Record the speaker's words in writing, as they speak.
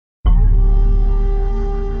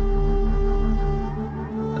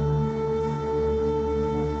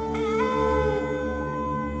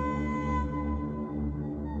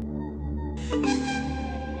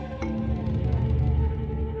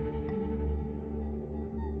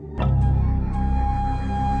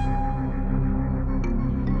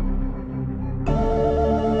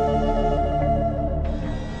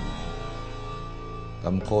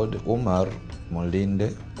called Umar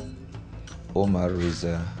Molinde. Umar is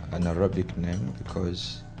an Arabic name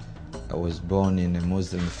because I was born in a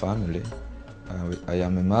Muslim family. I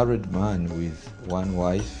am a married man with one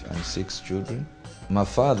wife and 6 children. My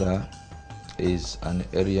father is an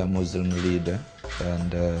area Muslim leader,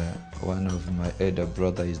 and one of my elder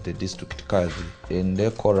brother is the district Qadi. In the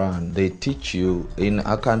Quran, they teach you, in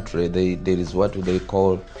a country, there is what they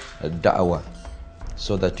call a da'wah,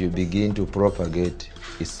 so that you begin to propagate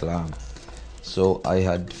Islam. So I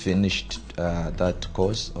had finished that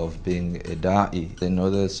course of being a da'i. I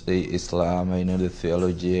know the Islam, I know the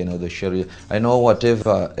theology, I know the Sharia. I know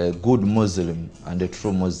whatever a good Muslim and a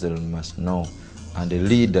true Muslim must know, and a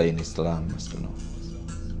leader in Islam must know.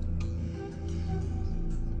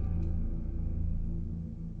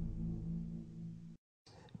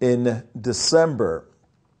 In December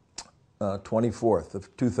 24th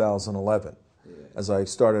of 2011, as I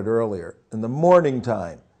started earlier, in the morning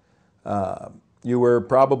time, you were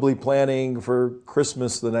probably planning for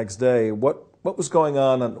Christmas the next day. What was going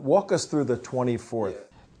on? Walk us through the 24th.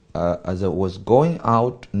 As I was going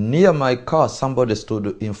out, near my car, somebody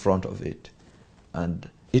stood in front of it. And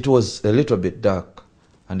it was a little bit dark,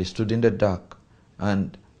 and he stood in the dark.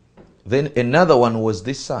 And then another one was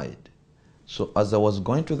this side. So as I was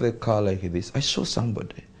going to the car like this, I saw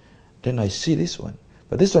somebody. Then I see this one.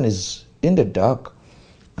 But this one is in the dark.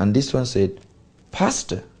 And this one said,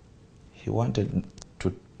 "Pastor." He wanted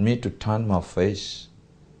me to turn my face.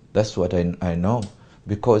 That's what I know.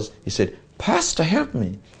 Because he said, "Pastor, help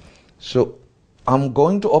me." So I'm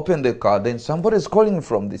going to open the car. Then somebody is calling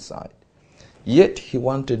from this side. Yet he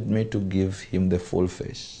wanted me to give him the full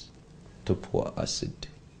face, to pour acid.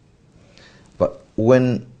 But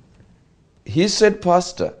when he said,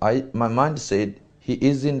 "Pastor," my mind said, he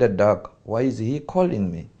is in the dark. Why is he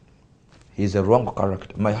calling me? He's a wrong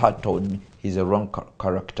character. My heart told me he's a wrong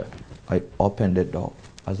character. I opened the door.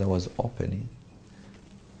 As I was opening,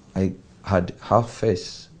 I had half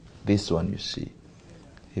face. This one you see.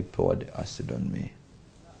 He poured acid on me.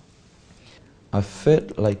 I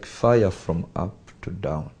felt like fire from up to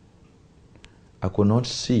down. I could not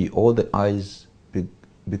see. All the eyes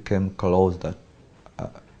became closed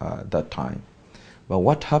that time. But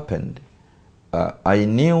what happened, I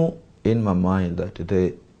knew in my mind that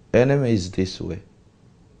the enemy is this way,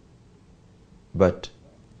 but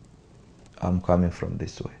I'm coming from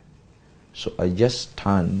this way. So I just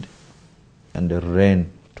turned and ran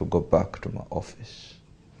to go back to my office.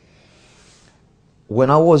 When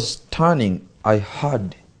I was turning, I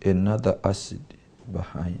heard another acid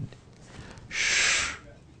behind. Shh.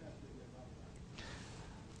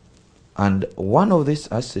 And one of these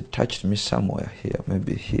acid touched me somewhere here,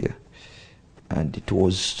 maybe here. And it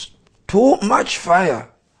was too much fire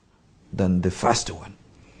than the first one.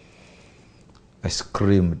 I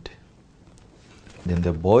screamed. Then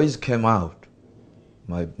the boys came out.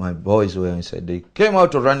 My boys were inside. They came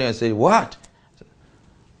out running and said, "What?"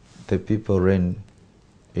 The people ran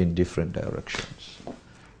in different directions.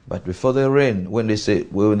 But before they ran, when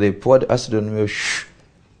they poured acid on me, shh,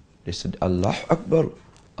 they said, "Allah Akbar,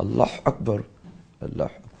 Allah Akbar, Allah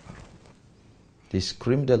Akbar." They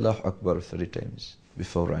screamed Allah Akbar 3 times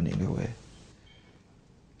before running away.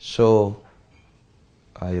 So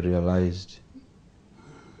I realized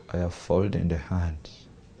I have fallen in the hands.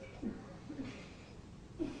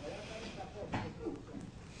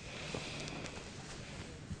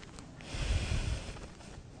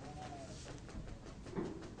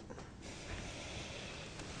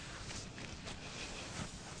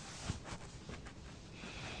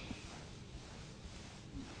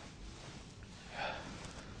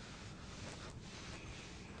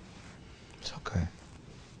 It's okay.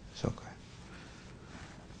 It's okay.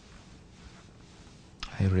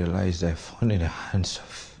 I realized I've fallen in the hands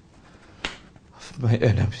of my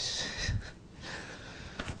enemies.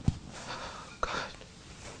 God.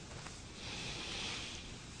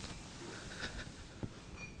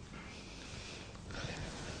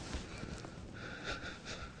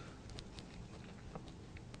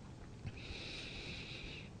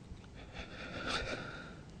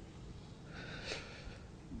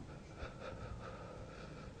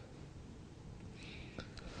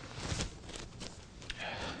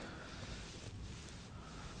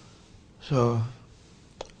 So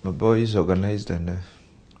my boys organized and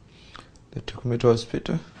they took me to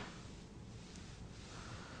hospital.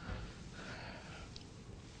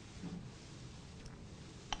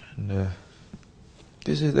 And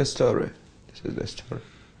this is the story. This is the story.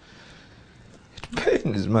 It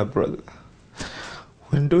pains my brother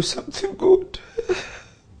when do something good,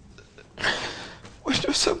 when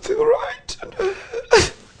do something right.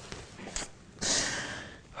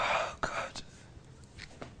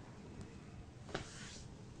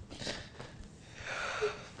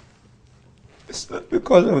 It's not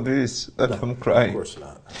because of this that I'm crying. Of course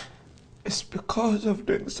not. It's because of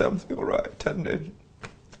doing something right and then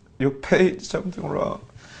you paid something wrong.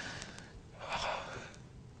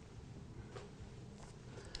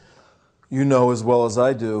 You know as well as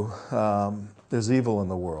I do, there's evil in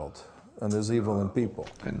the world, and there's evil in people.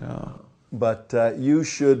 I know. But you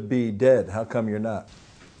should be dead. How come you're not?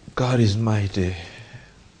 God is mighty.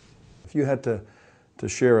 If you had to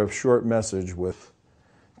share a short message with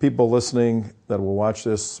people listening that will watch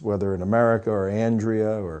this, whether in America or Andrea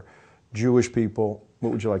or Jewish people,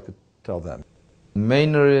 what would you like to tell them?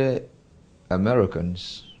 Mainly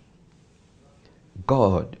Americans,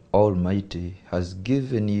 God Almighty has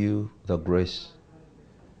given you the grace.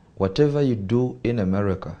 Whatever you do in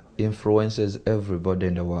America influences everybody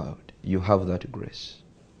in the world. You have that grace.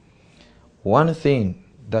 One thing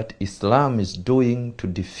that Islam is doing to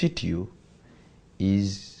defeat you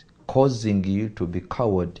is causing you to be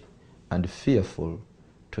coward and fearful,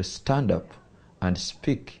 to stand up and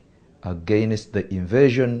speak against the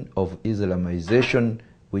invasion of Islamization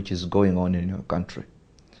which is going on in your country.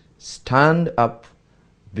 Stand up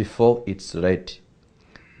before it's late.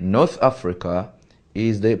 North Africa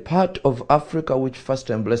is the part of Africa which first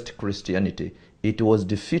embraced Christianity. It was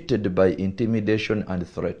defeated by intimidation and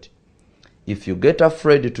threat. If you get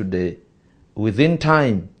afraid today, within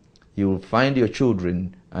time, you will find your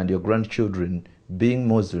children and your grandchildren being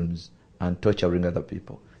Muslims and torturing other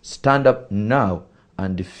people. Stand up now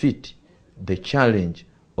and defeat the challenge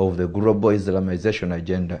of the global Islamization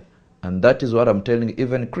agenda. And that is what I'm telling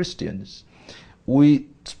even Christians. We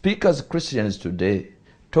speak as Christians today,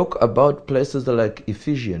 talk about places like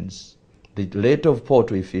Ephesians, the letter of Paul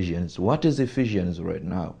to Ephesians. What is Ephesians right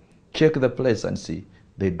now? Check the place and see.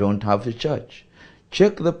 They don't have a church.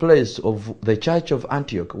 Check the place of the church of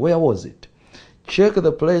Antioch. Where was it? Check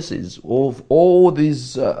the places of all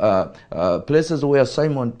these places where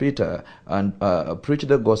Simon Peter and preached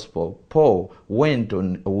the gospel. Paul went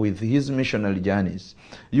on with his missionary journeys.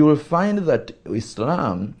 You will find that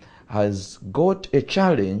Islam has got a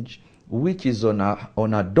challenge which is on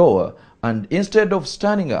a door, and instead of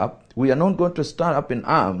standing up, we are not going to stand up in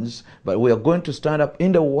arms, but we are going to stand up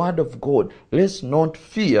in the word of God. Let's not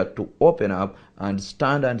fear to open up and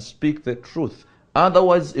stand and speak the truth.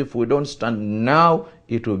 Otherwise, if we don't stand now,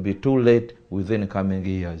 it will be too late within coming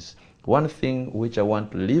years. One thing which I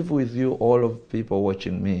want to leave with you, all of people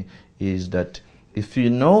watching me, is that if you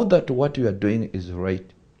know that what you are doing is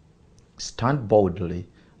right, stand boldly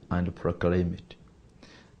and proclaim it.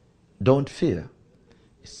 Don't fear.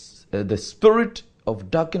 The spirit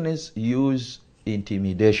of darkness use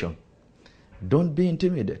intimidation. Don't be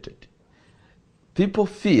intimidated. People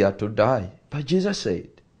fear to die, but Jesus said,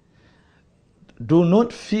 do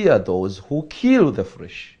not fear those who kill the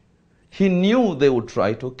flesh. He knew they would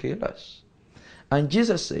try to kill us. And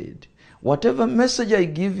Jesus said, whatever message I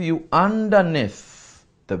give you underneath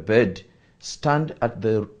the bed, stand at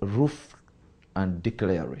the roof and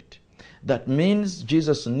declare it. That means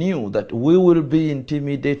Jesus knew that we will be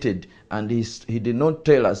intimidated, and he did not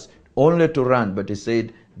tell us only to run, but he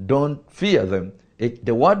said, don't fear them.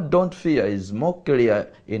 The word don't fear is more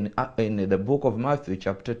clear in the book of Matthew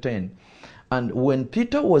chapter 10. And when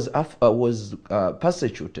Peter was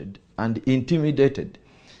persecuted and intimidated,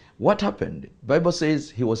 what happened? The Bible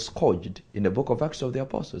says he was scourged in the book of Acts of the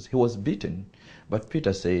Apostles. He was beaten. But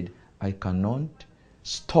Peter said, I cannot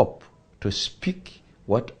stop to speak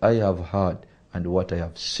what I have heard and what I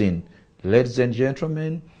have seen. Ladies and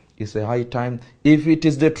gentlemen, it's a high time. If it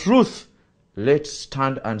is the truth, let's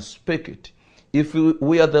stand and speak it. If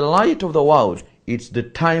we are the light of the world, it's the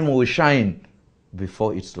time we shine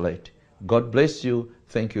before it's late. God bless you.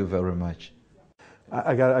 Thank you very much.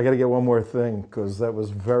 I got to get one more thing, because that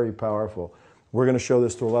was very powerful. We're going to show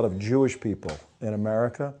this to a lot of Jewish people in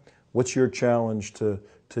America. What's your challenge to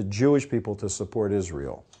Jewish people to support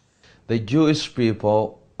Israel? The Jewish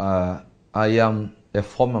people, I am a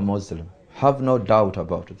former Muslim. Have no doubt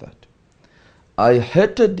about that. I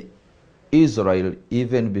hated Israel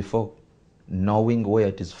even before knowing where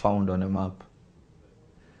it is found on a map.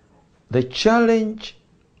 The challenge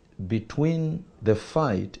between the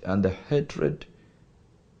fight and the hatred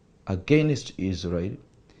against Israel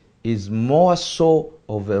is more so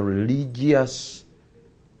of a religious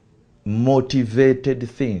motivated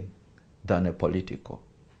thing than a political.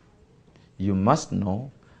 You must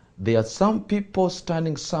know there are some people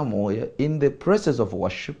standing somewhere in the places of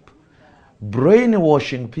worship,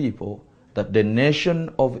 brainwashing people that the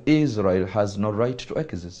nation of Israel has no right to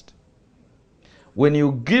exist. When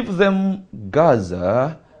you give them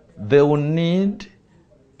Gaza, they will need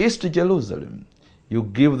East Jerusalem. You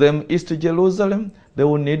give them East Jerusalem, they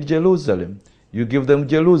will need Jerusalem. You give them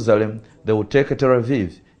Jerusalem, they will take Tel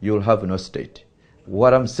Aviv, you will have no state.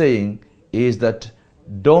 What I'm saying is that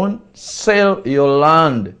don't sell your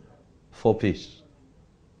land for peace.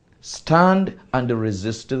 Stand and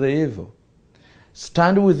resist the evil.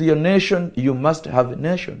 Stand with your nation. You must have a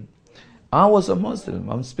nation. I was a Muslim.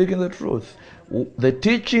 I'm speaking the truth. The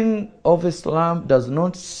teaching of Islam does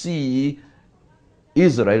not see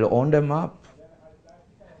Israel on the map.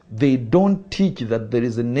 They don't teach that there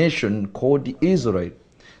is a nation called Israel.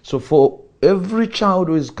 So for every child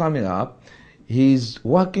who is coming up, he's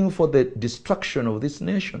working for the destruction of this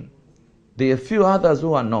nation. There are a few others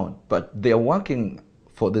who are not, but they are working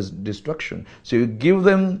for this destruction. So you give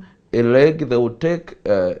them a leg, they will take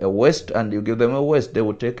a waist, and you give them a waist, they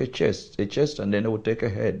will take a chest, and then they will take a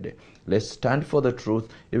head. Let's stand for the truth.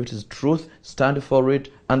 If it is truth, stand for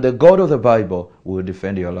it, and the God of the Bible will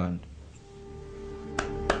defend your land.